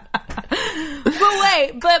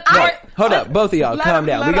 But wait, Hold up, both of y'all, calm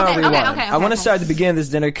down. We're gonna rewind. Okay, I want to start at the beginning of this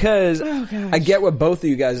dinner because I get what both of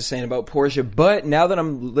you guys are saying about Portia, but now that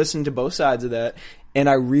I'm listening to both sides of that and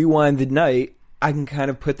I rewind the night, I can kind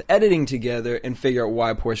of put the editing together and figure out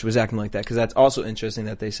why Portia was acting like that, because that's also interesting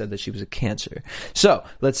that they said that she was a Cancer. So,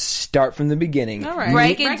 let's start from the beginning. All right.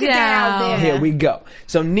 Break it down. Here we go.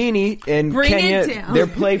 So, Nene and Kenya, they're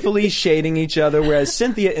playfully shading each other, whereas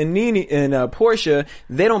Cynthia and Portia,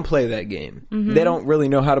 they don't play that game. Mm-hmm. They don't really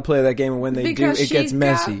know how to play that game, and when they do, it gets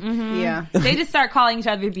messy. Yeah. They just start calling each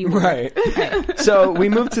other B-words. Right. So, we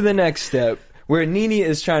move to the next step, where Nene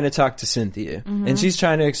is trying to talk to Cynthia, and she's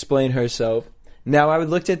trying to explain herself. Now, I would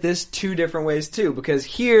looked at this two different ways, too, because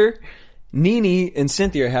here, Nene and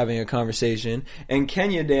Cynthia are having a conversation, and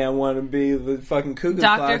Kenya Dan want to be the fucking cuckoo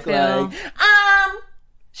Dr. clock. Phil.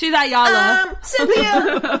 She's at Yala. Cynthia,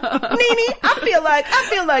 Nene, I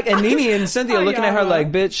feel like, and Nene and Cynthia are looking at her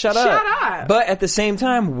like, bitch, shut up. But at the same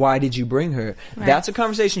time, why did you bring her? Right. That's a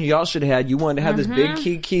conversation y'all should have had. You wanted to have this big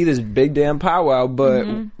kiki, this big damn powwow, but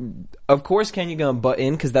of course Kenya gonna butt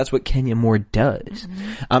in because that's what Kenya Moore does.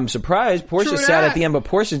 I'm surprised Portia sat at the end, but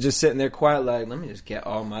Portia's just sitting there quiet like, let me just get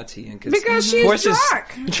all my tea in. Because she's Portia's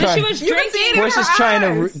drunk. She was drinking. Portia's trying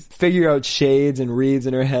to figure out shades and reads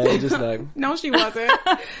in her head, just like. No, she wasn't.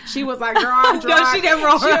 She was like, girl, I'm drunk. No, she didn't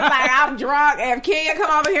roll. She was like, I'm drunk. If Kenya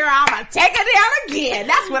come over here, I'm going to take her down again.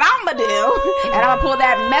 That's what I'm going to do. And I'm going to pull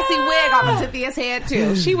that messy wig off of Cynthia's head,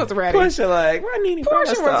 too. She was ready. Portia like, why Nene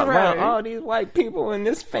Portia was ready. All these white people in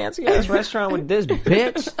this fancy-ass restaurant with this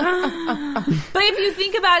bitch. But if you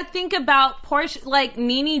think about Portia, like,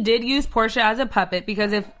 Nene did use Portia as a puppet,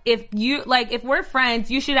 because if we're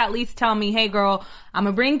friends, you should at least tell me, hey, girl, I'm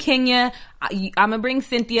going to bring Kenya, I'm going to bring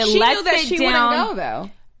Cynthia, she let's knew that sit she down. Wouldn't go,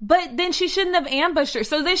 though. But then she shouldn't have ambushed her.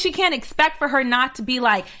 So then she can't expect for her not to be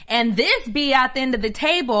like, and this be at the end of the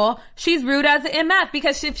table. She's rude as an MF,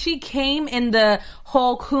 because if she came in the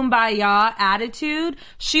whole kumbaya attitude,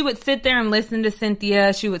 she would sit there and listen to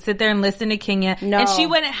Cynthia. She would sit there and listen to Kenya. No. And she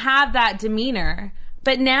wouldn't have that demeanor.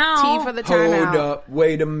 But now... Tea for the timeout. Hold up.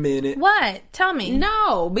 Wait a minute. What? Tell me.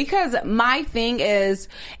 No, because my thing is,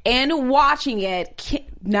 and watching it...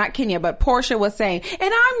 Not Kenya, but Portia was saying,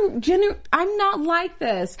 and I'm not like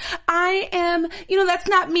this. I am, that's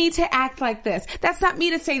not me to act like this. That's not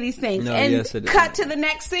me to say these things. No, and yes, it cut to the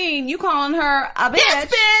next scene, you calling her a bitch. Yes,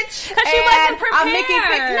 bitch! Because she wasn't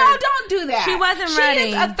prepared. No, don't do that. She wasn't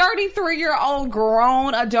ready. She is a 33-year-old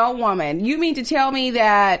grown adult woman. You mean to tell me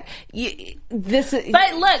that this is...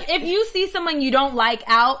 But look, if you see someone you don't like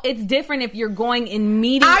out, it's different if you're going and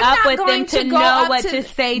meeting up with them to know what to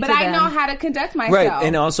say to them. But I know how to conduct myself.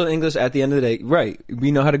 Right, and also English at the end of the day, right,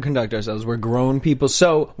 we know how to conduct ourselves. We're grown people.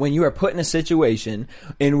 So when you are put in a situation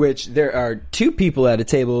in which there are two people at a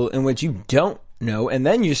table in which you don't know, and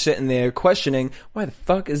then you're sitting there questioning, why the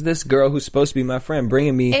fuck is this girl who's supposed to be my friend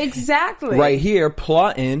bringing me right here,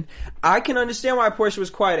 plotting? I can understand why Portia was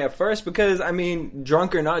quiet at first, because,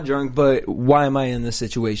 drunk or not drunk, but why am I in this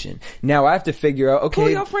situation? Now I have to figure out, okay, pull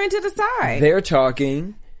your friend to the side. They're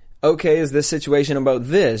talking. Okay, is this situation about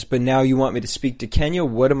this? But now you want me to speak to Kenya?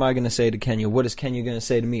 What am I going to say to Kenya? What is Kenya going to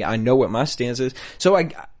say to me? I know what my stance is. So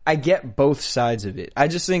I get both sides of it. I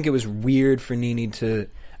just think it was weird for Nene to...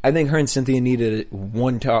 I think her and Cynthia needed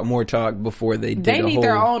more talk before they did They need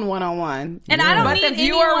their own one-on-one. And I don't But the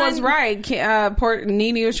viewer was right.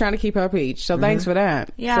 Nene was trying to keep her peach. So thanks for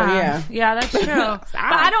that. Yeah. So, yeah, that's true. But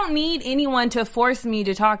I don't need anyone to force me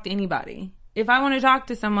to talk to anybody. If I want to talk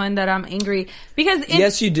to someone that I'm angry, because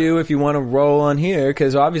yes, you do. If you want to roll on here,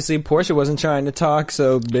 because obviously Portia wasn't trying to talk,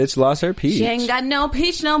 so bitch lost her peach. She ain't got no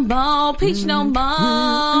peach no more, peach no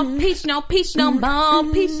more, peach no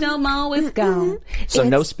more, peach no more. It's gone. So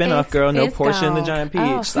no spinoff, girl. No Portia and the Giant Peach.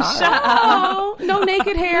 Oh, shut up. No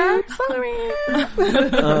naked hair.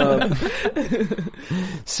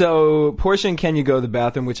 So Portia and Kenya go to the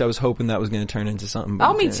bathroom, which I was hoping that was going to turn into something.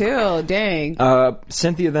 Oh, me too. Dang.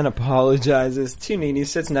 Cynthia then apologizes to Nene,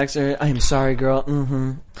 sits next to her. I am sorry, girl.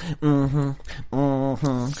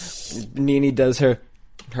 Nene does her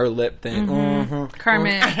lip thing.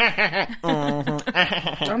 Kermit.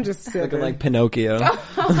 I'm just sick. Looking like Pinocchio.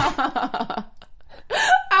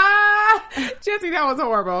 Jesse, that was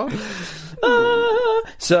horrible.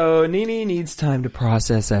 So Nene needs time to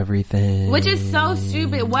process everything, which is so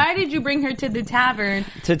stupid. Why did you bring her to the tavern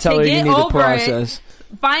to tell her you need to process?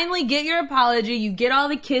 finally get your apology. You get all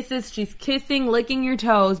the kisses. She's kissing, licking your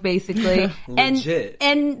toes, basically. Legit.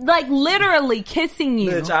 And like literally kissing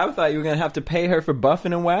you. Bitch, I thought you were going to have to pay her for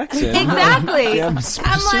buffing and waxing. Exactly. I'm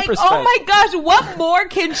like, oh my gosh, what more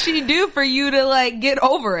can she do for you to like get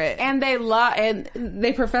over it? And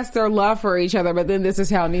they profess their love for each other, but then this is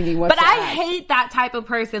how Nene wants to act. Hate that type of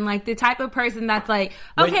person. Like the type of person that's like,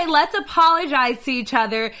 okay, let's apologize to each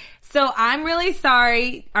other. So I'm really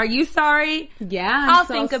sorry. Are you sorry? Yeah, I'll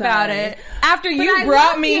think about it. After you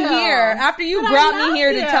brought me here. After you brought me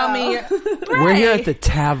here to tell me. Right. We're here at the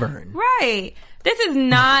tavern. Right. This is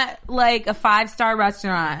not like a 5-star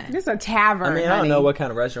restaurant. This is a tavern. I mean, I don't know what kind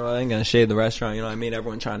of restaurant. I ain't gonna shade the restaurant. You know what I mean?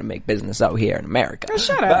 Everyone trying to make business out here in America. Oh,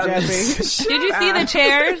 shut up, Jesse. Did you see the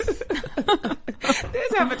chairs?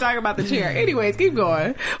 Let's have a talk about the chair. Anyways, keep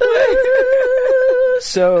going.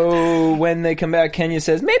 So when they come back, Kenya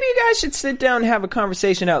says, maybe you guys should sit down and have a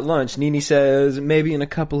conversation at lunch. Nene says, maybe in a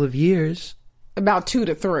couple of years. About 2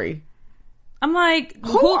 to 3. I'm like,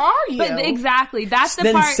 who are you? But exactly, that's the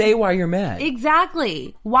then part. Then say why you're mad.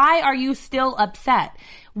 Exactly. Why are you still upset?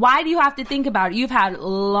 Why do you have to think about it? You've had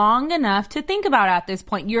long enough to think about it at this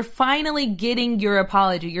point. You're finally getting your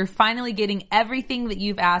apology. You're finally getting everything that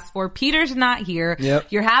you've asked for. Peter's not here.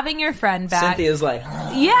 Yep. You're having your friend back. Cynthia's like,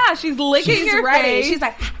 yeah, she's licking your face. She's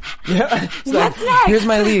like, what's next? Here's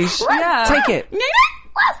my leash. Yeah. Take it.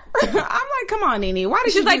 I'm like, come on, Nene. Why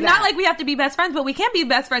did She's you like, do that? not like we have to be best friends, but we can't be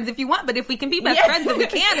best friends if you want. But if we can be best friends, then we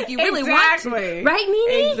can if you really want to. Right,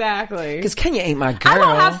 Nene? Exactly. Because Kenya ain't my girl. I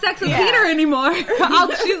won't have sex with Peter anymore.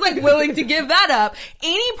 She's like willing to give that up.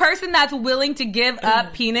 Any person that's willing to give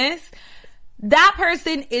up penis, that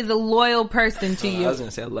person is a loyal person to you. I was going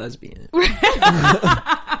to say a lesbian.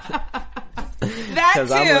 That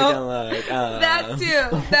too. I'm like,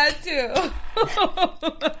 That too.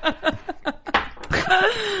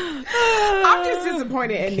 I'm just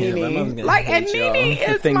disappointed in Nene. Like, and Nene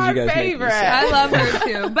is my favorite. I love her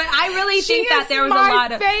too. But I really think that there was a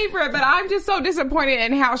lot of favorite. But I'm just so disappointed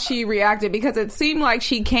in how she reacted because it seemed like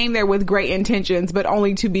she came there with great intentions, but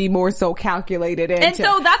only to be more so calculated. And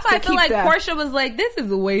so that's why I feel like Portia was like, "This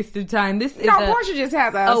is a waste of time." Portia just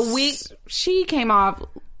has a week. She came off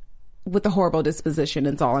with a horrible disposition,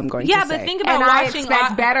 is all I'm going to say. Yeah, but think about I watching...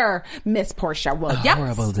 expect better, Miss Portia Williams.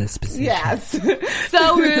 Horrible disposition. Yes.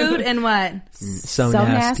 So rude and what? So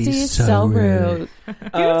nasty, so rude. Get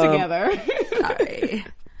it together. Sorry.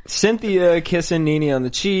 Cynthia kissing Nene on the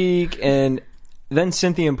cheek, and then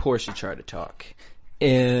Cynthia and Portia try to talk.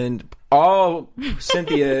 And all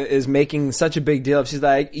Cynthia is making such a big deal of, she's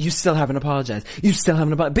like, you still haven't apologized. You still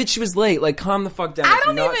haven't apologized. Bitch, she was late. Like, calm the fuck down. I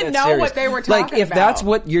don't even know what they were talking about. Like, if that's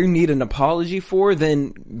what you need an apology for,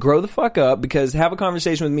 then grow the fuck up, because have a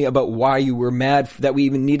conversation with me about why you were mad that we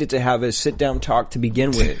even needed to have a sit-down talk to begin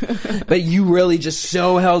with. But you really just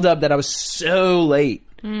so held up that I was so late.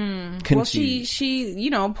 Well, she,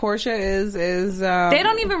 Portia is. They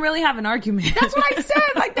don't even really have an argument. That's what I said.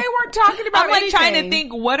 Like, they weren't talking about. I'm like anything. trying to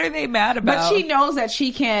think, what are they mad about? But she knows that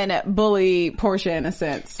she can bully Portia in a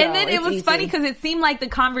sense. So and then it was funny because it seemed like the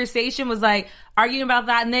conversation was like arguing about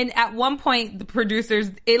that, and then at one point the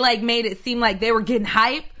producers like made it seem like they were getting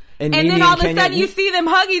hype. And then all of a sudden you see them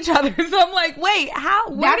hug each other. So I'm like, wait, how?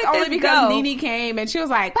 Where That's did only this because go? Nene came and she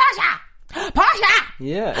was like, Portia! Portia!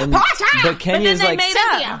 Yeah. And, Portia! But Kenya's then they like, made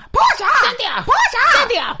Cynthia! Portia! Cynthia! Portia!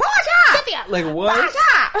 Cynthia! Portia! Cynthia! Like, what?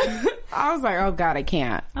 Portia! I was like, oh God, I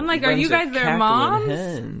can't. I'm like, are you guys their moms?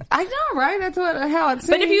 I know, right? That's what the hell it seems.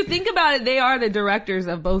 But if you think about it, they are the directors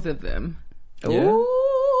of both of them.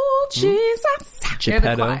 Ooh, Jesus. They're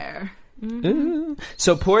the choir. Mm-hmm.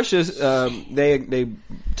 So Portia's, they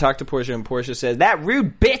talk to Portia, and Portia says, that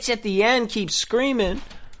rude bitch at the end keeps screaming.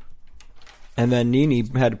 And then Nene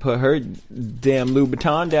had to put her damn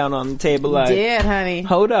Louboutin down on the table like, did, honey.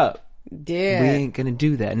 Hold up. Did. We ain't gonna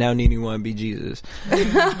do that. Now Nene want to be Jesus.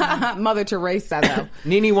 Mother Teresa, though.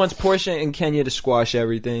 Nene wants Portia and Kenya to squash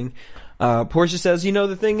everything. Portia says,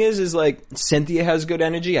 the thing is like, Cynthia has good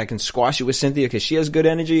energy. I can squash it with Cynthia because she has good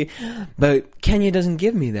energy. But Kenya doesn't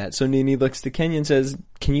give me that. So Nene looks to Kenya and says,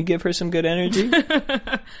 can you give her some good energy?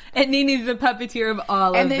 And Nene's the puppeteer of all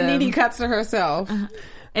of them. And then Nene cuts to herself.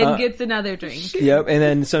 And gets another drink. Yep. And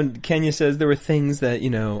then so Kenya says, there were things that,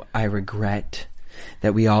 I regret,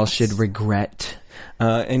 that we all should regret.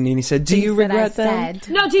 And Nene said, do you regret them?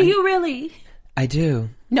 No, do you really? I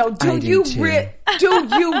do. No, do you really? I do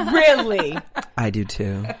too. I do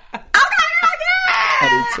too.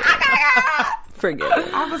 Forget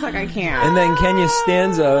it. I was like, I can't. And then Kenya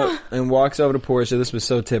stands up and walks over to Portia. This was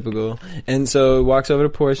so typical. And so walks over to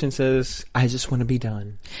Portia and says, I just want to be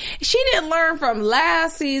done. She didn't learn from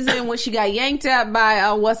last season when she got yanked up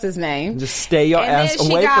by, what's his name? Just stay your ass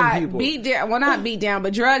away from people. Beat down, well, not beat down,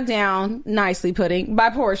 but drugged down, nicely putting, by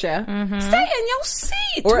Portia. Mm-hmm. Stay in your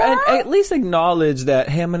seat, or at least acknowledge that,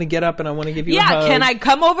 hey, I'm going to get up and I want to give you a hug. Yeah, can I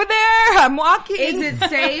come over there? I'm walking. Is it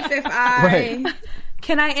safe if I... Right.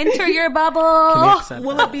 Can I enter your bubble?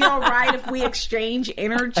 Will it be all right if we exchange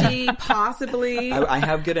energy? Possibly. I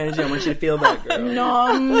have good energy. I want you to feel that, girl.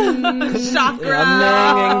 Chakra.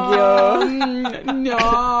 No.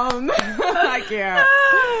 I can't.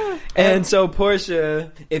 And so,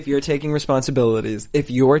 Portia, if you're taking responsibilities, then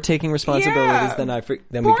we can hug.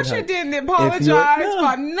 Portia didn't apologize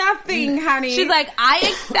for nothing, honey. She's like, I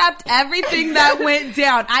accept everything that went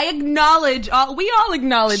down. I acknowledge all. We all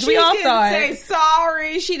acknowledge. We all saw it. She didn't say sorry.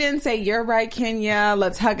 She didn't say, you're right, Kenya.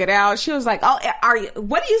 Let's hug it out. She was like, oh,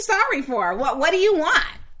 what are you sorry for? What do you want?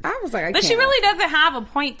 I was like, But she really doesn't have a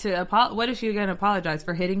point to apologize. What is she going to apologize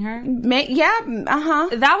for hitting her? Yeah,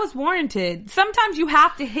 That was warranted. Sometimes you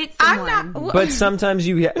have to hit someone. But sometimes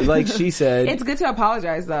like she said. It's good to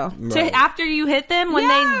apologize, though. Right. After you hit them when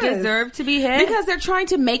they deserve to be hit? Because they're trying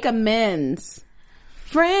to make amends.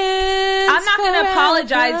 Friends. I'm not going to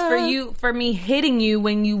apologize for me hitting you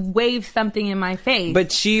when you wave something in my face. But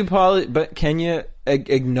but Kenya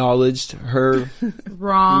acknowledged her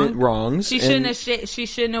wrongs. She shouldn't have. She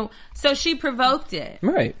shouldn't have. So she provoked it,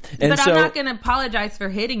 right? And but I'm not going to apologize for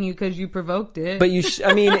hitting you because you provoked it. But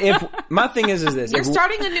if my thing is this, you're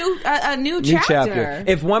starting a new chapter.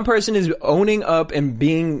 If one person is owning up and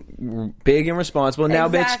being big and responsible, now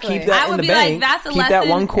bitch, keep that in the bank. Keep that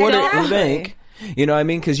one quarter in the bank. You know what I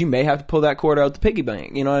mean? Because you may have to pull that quarter out the piggy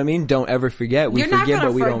bank. You know what I mean? Don't ever forget. We forget,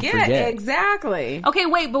 but we don't forget. Exactly. Okay,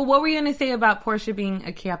 wait, but what were you going to say about Portia being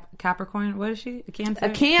a Capricorn? What is she? A Cancer? A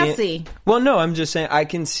Cancer. Well, no, I'm just saying I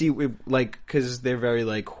can see, because they're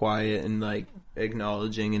very, quiet and,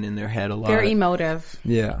 acknowledging and in their head a lot. They're emotive.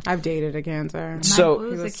 Yeah. I've dated a Cancer. So,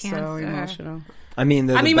 he was so emotional. I mean,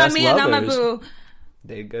 they're the best my man, lovers. not my boo.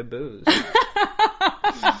 They're good boos.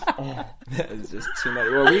 That is just too much.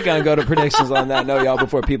 Well, we're gonna go to predictions on that note, y'all,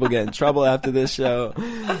 before people get in trouble after this show.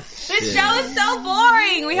 This show is so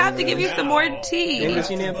boring. We have to give you some more tea. English,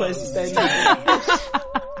 you need a place to stay.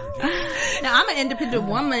 Now, I'm an independent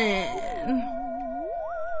woman.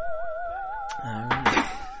 All right.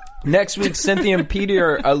 Next week, Cynthia and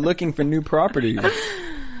Peter are looking for new property.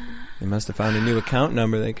 They must have found a new account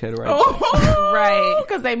number they could write. Right.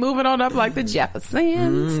 Because they moving on up like the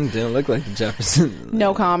Jeffersons. Didn't look like the Jeffersons.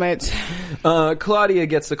 No comment. Claudia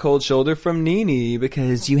gets the cold shoulder from Nene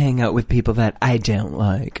because you hang out with people that I don't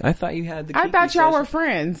like. I thought you had the I thought y'all were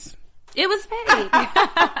friends. It was fake.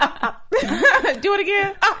 Do it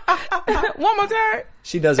again. One more time.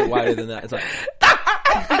 She does it wider than that. It's like...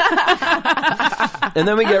 And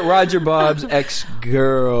then we get Roger Bob's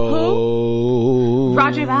ex-girl. Who?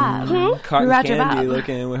 Roger Bob. Who? Cotton Roger Candy Bob.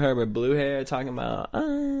 looking with her with blue hair talking about,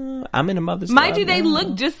 I'm in a mother's Mind love you, they now.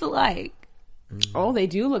 look just alike. Oh, they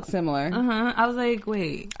do look similar. I was like,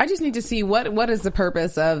 wait. I just need to see what is the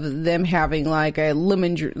purpose of them having like a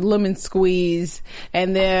lemon squeeze,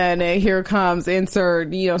 and then here comes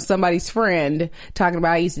insert somebody's friend talking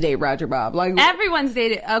about I used to date Roger Bob. Like everyone's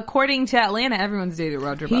dated, according to Atlanta, everyone's dated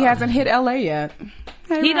Roger Bob. He hasn't hit LA yet.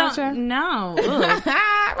 Hey, he Roger. don't know. He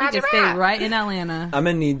just stay right in Atlanta. I'm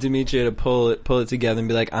gonna need Demetria to pull it together and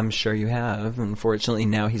be like, I'm sure you have. Unfortunately,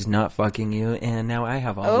 now he's not fucking you, and now I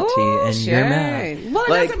have all the tea, and you're mad. Well, it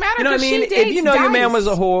doesn't matter. You know what I mean? If you know your man was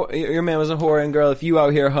a whore, and girl, if you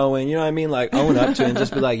out here hoeing, you know what I mean? Like own up to it and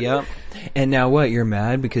just be like, yep. And now what? You're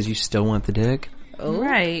mad because you still want the dick?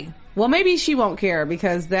 Right. Well, maybe she won't care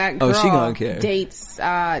because that girl she gonna care. dates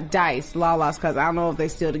Dice, Lala's cousin. I don't know if they're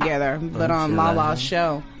still together, but on Lala's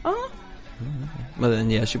show. Well, then,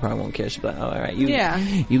 yeah, she probably won't care. She'll be like, oh, all right,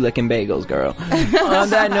 you licking bagels, girl. On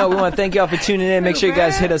that note, we want to thank y'all for tuning in. Make sure you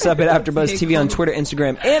guys hit us up at AfterBuzz TV on Twitter,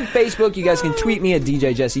 Instagram, and Facebook. You guys can tweet me at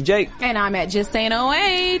DJ Jesse J. And I'm at Just Saying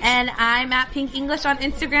 08. And I'm at Pink English on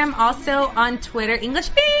Instagram, also on Twitter,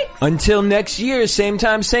 English Pinks. Until next year, same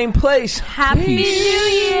time, same place. Happy New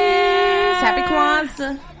Year! Happy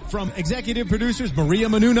Kwanzaa. From executive producers Maria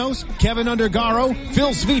Menounos, Kevin Undergaro, Phil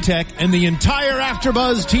Svitek, and the entire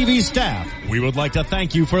AfterBuzz TV staff, we would like to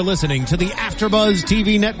thank you for listening to the AfterBuzz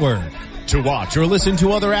TV network. To watch or listen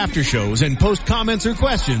to other after shows and post comments or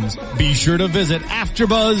questions, be sure to visit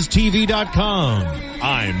AfterBuzzTV.com.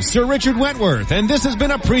 I'm Sir Richard Wentworth, and this has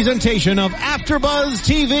been a presentation of AfterBuzz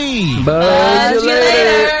TV. Buzz you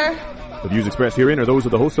later. The views expressed herein are those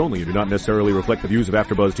of the hosts only and do not necessarily reflect the views of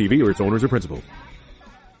AfterBuzz TV or its owners or principals.